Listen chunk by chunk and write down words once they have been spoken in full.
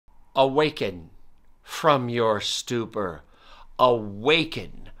Awaken from your stupor.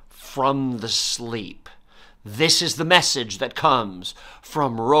 Awaken from the sleep. This is the message that comes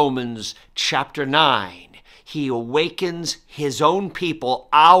from Romans chapter 9. He awakens his own people,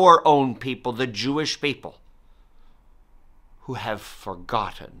 our own people, the Jewish people, who have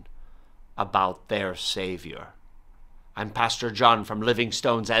forgotten about their Savior. I'm Pastor John from Living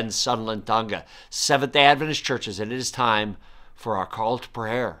Stones and Sunland, Tonga, Seventh-day Adventist Churches, and it is time for our call to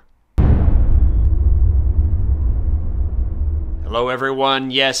prayer. Hello,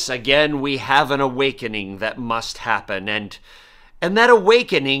 everyone. Yes, again, we have an awakening that must happen, and that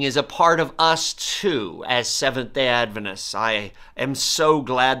awakening is a part of us, too, as Seventh-day Adventists. I am so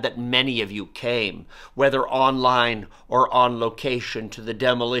glad that many of you came, whether online or on location, to the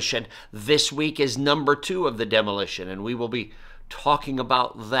demolition. This week is number 2 of the demolition, and we will be talking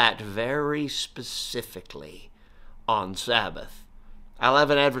about that very specifically on Sabbath. I'll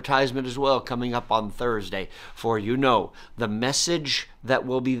have an advertisement as well coming up on Thursday, for you know the message that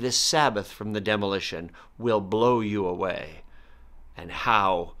will be this Sabbath from the demolition will blow you away. And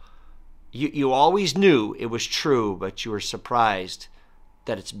how you always knew it was true, but you were surprised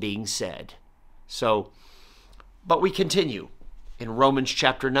that it's being said. But we continue in Romans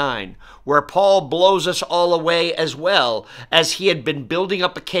chapter 9, where Paul blows us all away as well, as he had been building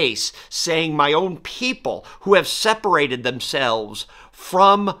up a case, saying, my own people who have separated themselves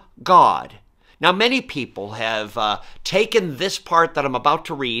from God. Now, many people have taken this part that I'm about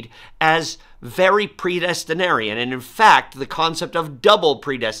to read as very predestinarian, and in fact, the concept of double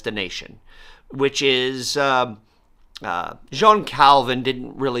predestination, which is John Calvin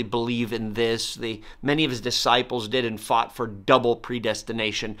didn't really believe in this. Many of his disciples did and fought for double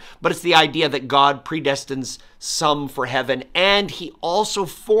predestination, but it's the idea that God predestines some for heaven, and he also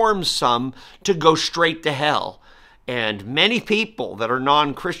forms some to go straight to hell. And many people that are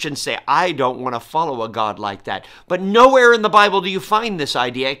non-Christians say, I don't want to follow a God like that. But nowhere in the Bible do you find this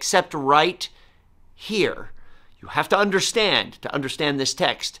idea except right here. You have to understand this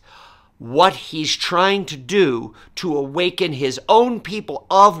text, what he's trying to do to awaken his own people,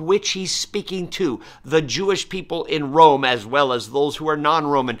 of which he's speaking to, the Jewish people in Rome as well as those who are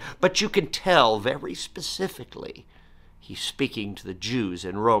non-Roman. But you can tell very specifically he's speaking to the Jews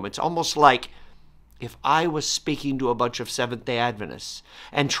in Rome. It's almost like if I was speaking to a bunch of Seventh-day Adventists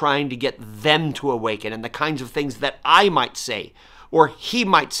and trying to get them to awaken, and the kinds of things that I might say, or he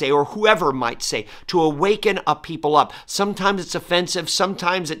might say, or whoever might say, to awaken a people up. Sometimes it's offensive,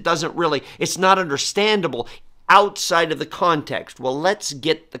 sometimes it doesn't really, it's not understandable outside of the context. Well, let's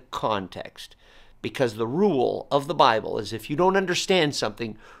get the context, because the rule of the Bible is if you don't understand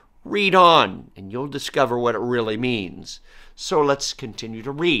something, read on, and you'll discover what it really means. So let's continue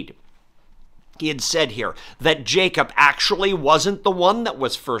to read. He had said here that Jacob actually wasn't the one that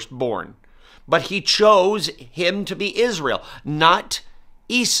was first born, but he chose him to be Israel, not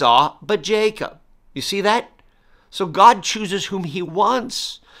Esau, but Jacob. You see that? So God chooses whom he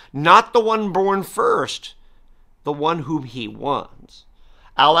wants, not the one born first, the one whom he wants.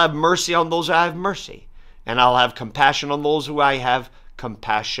 I'll have mercy on those I have mercy, and I'll have compassion on those who I have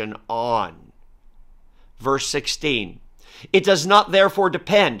compassion on. Verse 16. It does not therefore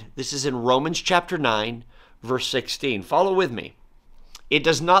depend, this is in Romans chapter 9, verse 16. Follow with me. It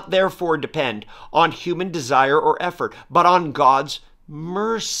does not therefore depend on human desire or effort, but on God's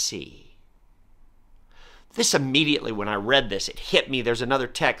mercy. This immediately, when I read this, it hit me. There's another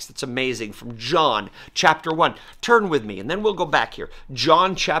text that's amazing from John chapter 1. Turn with me, and then we'll go back here.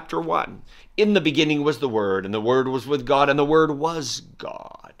 John chapter 1. In the beginning was the Word, and the Word was with God, and the Word was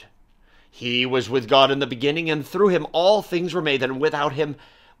God. He was with God in the beginning, and through him all things were made, and without him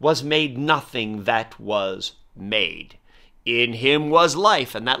was made nothing that was made. In him was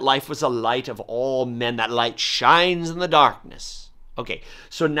life, and that life was the light of all men. That light shines in the darkness. Okay,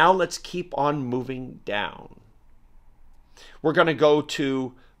 so now let's keep on moving down. We're going to go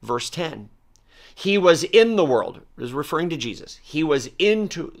to verse 10. He was in the world. It is referring to Jesus. He was in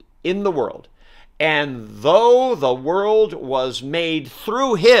the world. And though the world was made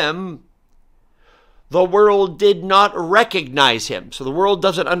through him, the world did not recognize him. So the world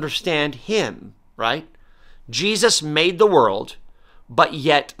doesn't understand him, right? Jesus made the world, but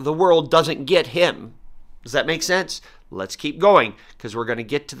yet the world doesn't get him. Does that make sense? Let's keep going, because we're going to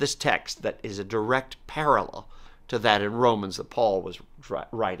get to this text that is a direct parallel to that in Romans that Paul was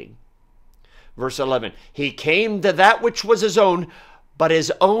writing. Verse 11, he came to that which was his own, but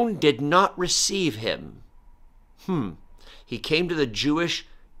his own did not receive him. He came to the Jewish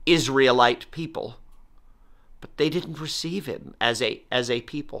Israelite people, but they didn't receive him as a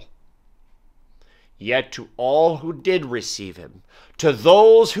people. Yet to all who did receive him, to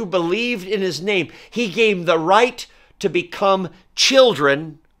those who believed in his name, he gave the right to become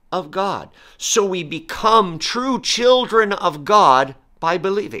children of God. So we become true children of God by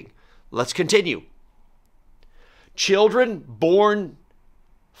believing. Let's continue. Children born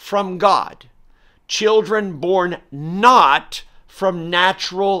from God. Children born not from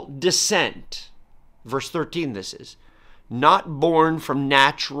natural descent. Verse 13 this is. Not born from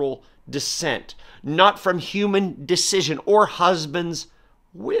natural descent. Not from human decision or husband's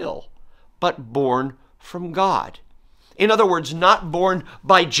will, but born from God. In other words, not born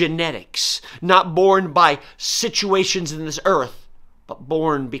by genetics, not born by situations in this earth, but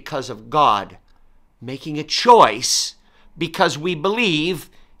born because of God making a choice because we believe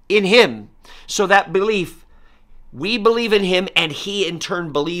in him. So that belief, we believe in him and he in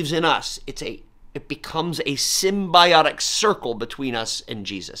turn believes in us. It becomes a symbiotic circle between us and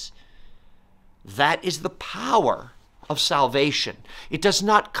Jesus. That is the power of salvation. It does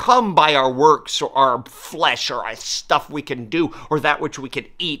not come by our works or our flesh or our stuff we can do or that which we can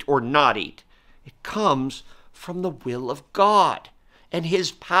eat or not eat. It comes from the will of God and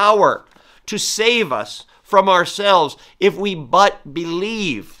his power to save us from ourselves if we but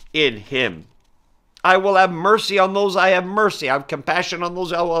believe in him. I will have mercy on those I have mercy. I have compassion on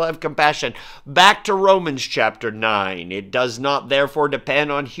those I will have compassion. Back to Romans chapter 9. It does not therefore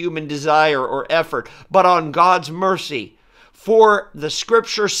depend on human desire or effort, but on God's mercy. For the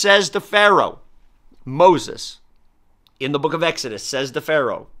scripture says to Pharaoh, Moses, in the book of Exodus, says to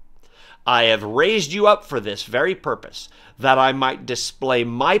Pharaoh, I have raised you up for this very purpose, that I might display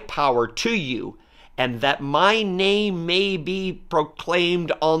my power to you, and that my name may be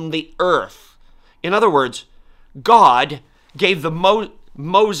proclaimed on the earth. In other words, God gave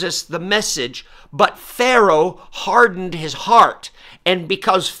Moses the message, but Pharaoh hardened his heart. And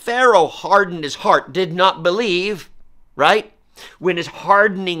because Pharaoh hardened his heart, did not believe, right? When his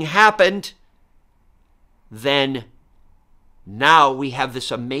hardening happened, then now we have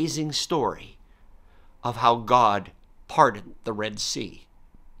this amazing story of how God parted the Red Sea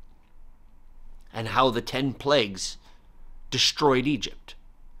and how the 10 plagues destroyed Egypt.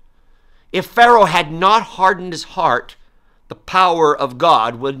 If Pharaoh had not hardened his heart, the power of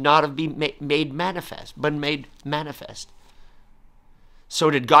God would not have been made manifest. So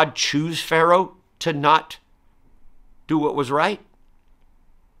did God choose Pharaoh to not do what was right?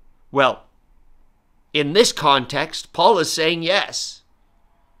 Well, in this context, Paul is saying yes,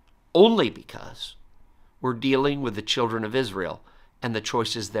 only because we're dealing with the children of Israel and the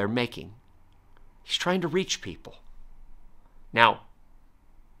choices they're making. He's trying to reach people. Now,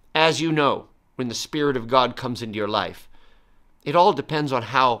 as you know, when the Spirit of God comes into your life, it all depends on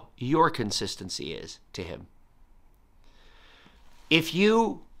how your consistency is to him. If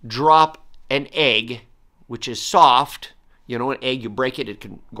you drop an egg, which is soft, you know, an egg, you break it, it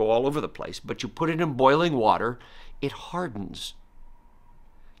can go all over the place, but you put it in boiling water, it hardens.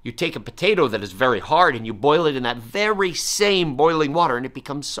 You take a potato that is very hard and you boil it in that very same boiling water and it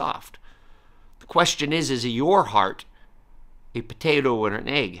becomes soft. The question is your heart a potato or an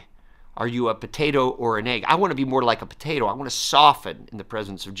egg? Are you a potato or an egg? I want to be more like a potato. I want to soften in the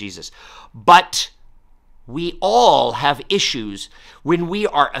presence of Jesus. But we all have issues when we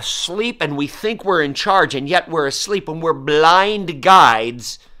are asleep and we think we're in charge and yet we're asleep. When we're blind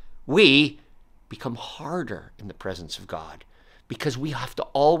guides, we become harder in the presence of God because we have to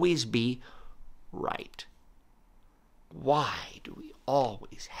always be right. Why do we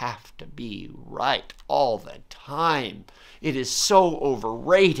always have to be right all the time? It is so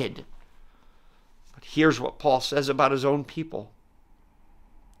overrated. But here's what Paul says about his own people.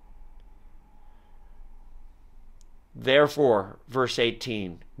 Therefore, verse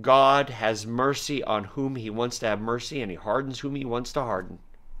 18, God has mercy on whom he wants to have mercy, and he hardens whom he wants to harden.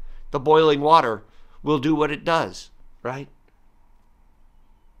 The boiling water will do what it does, right?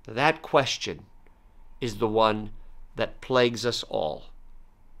 That question is the one that plagues us all.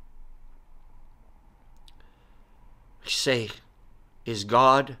 We say, is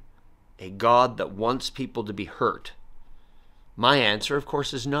God a God that wants people to be hurt? My answer, of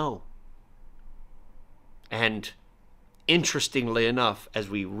course, is no. And interestingly enough, as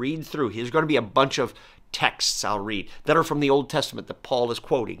we read through, there's going to be a bunch of texts I'll read that are from the Old Testament that Paul is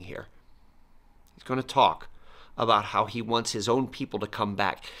quoting here. He's going to talk about how he wants his own people to come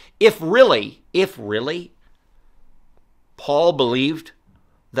back. If really, Paul believed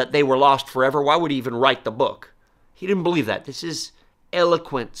that they were lost forever, why would he even write the book? He didn't believe that. This is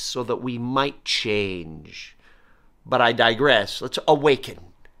eloquence so that we might change. But I digress. Let's awaken.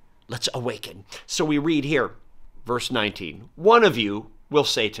 Let's awaken. So we read here, verse 19. One of you will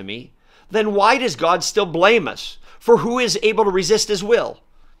say to me, then why does God still blame us? For who is able to resist his will?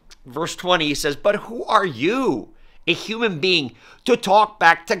 Verse 20, he says, but who are you, a human being, to talk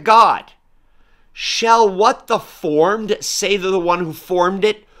back to God? Shall what the formed say to the one who formed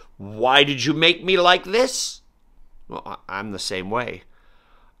it? Why did you make me like this? Well, I'm the same way.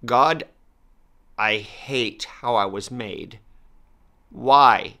 God, I hate how I was made.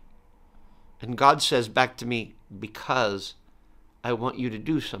 Why? And God says back to me, because I want you to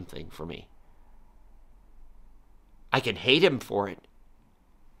do something for me. I can hate him for it,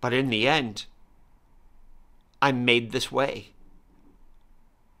 but in the end, I'm made this way.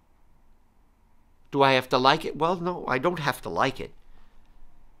 Do I have to like it? Well, no, I don't have to like it.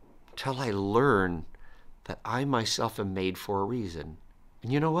 Till I learn that I myself am made for a reason.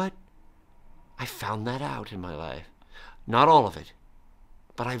 And you know what? I found that out in my life. Not all of it,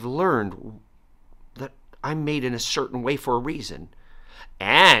 but I've learned that I'm made in a certain way for a reason.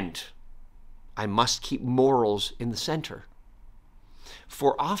 And I must keep morals in the center.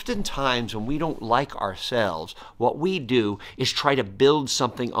 For oftentimes when we don't like ourselves, what we do is try to build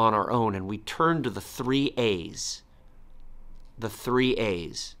something on our own, and we turn to the 3 A's. The 3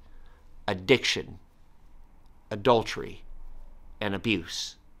 A's. Addiction, adultery, and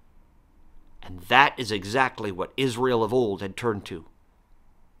abuse. And that is exactly what Israel of old had turned to.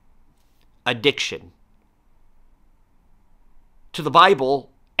 Addiction to the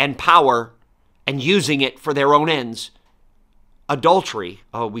Bible and power and using it for their own ends. Adultery,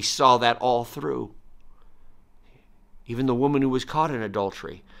 oh, we saw that all through. Even the woman who was caught in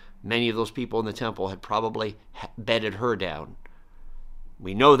adultery, many of those people in the temple had probably bedded her down.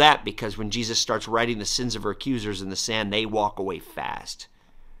 We know that because when Jesus starts writing the sins of her accusers in the sand, they walk away fast.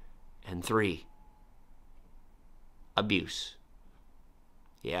 And 3, abuse.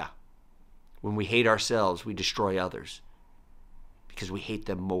 Yeah. When we hate ourselves, we destroy others because we hate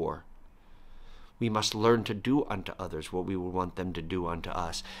them more. We must learn to do unto others what we would want them to do unto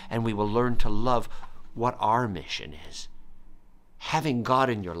us. And we will learn to love what our mission is. Having God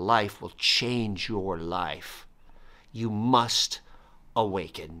in your life will change your life. You must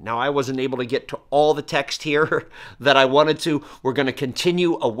awaken. Now, I wasn't able to get to all the text here that I wanted to. We're going to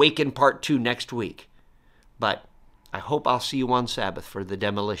continue Awaken Part 2 next week. But I hope I'll see you on Sabbath for the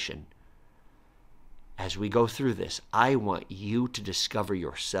demolition. As we go through this, I want you to discover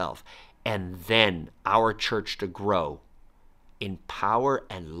yourself, and then our church to grow in power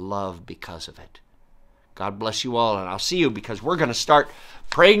and love because of it. God bless you all, and I'll see you because we're going to start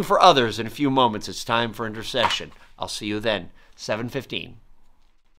praying for others in a few moments. It's time for intercession. I'll see you then. 7:15.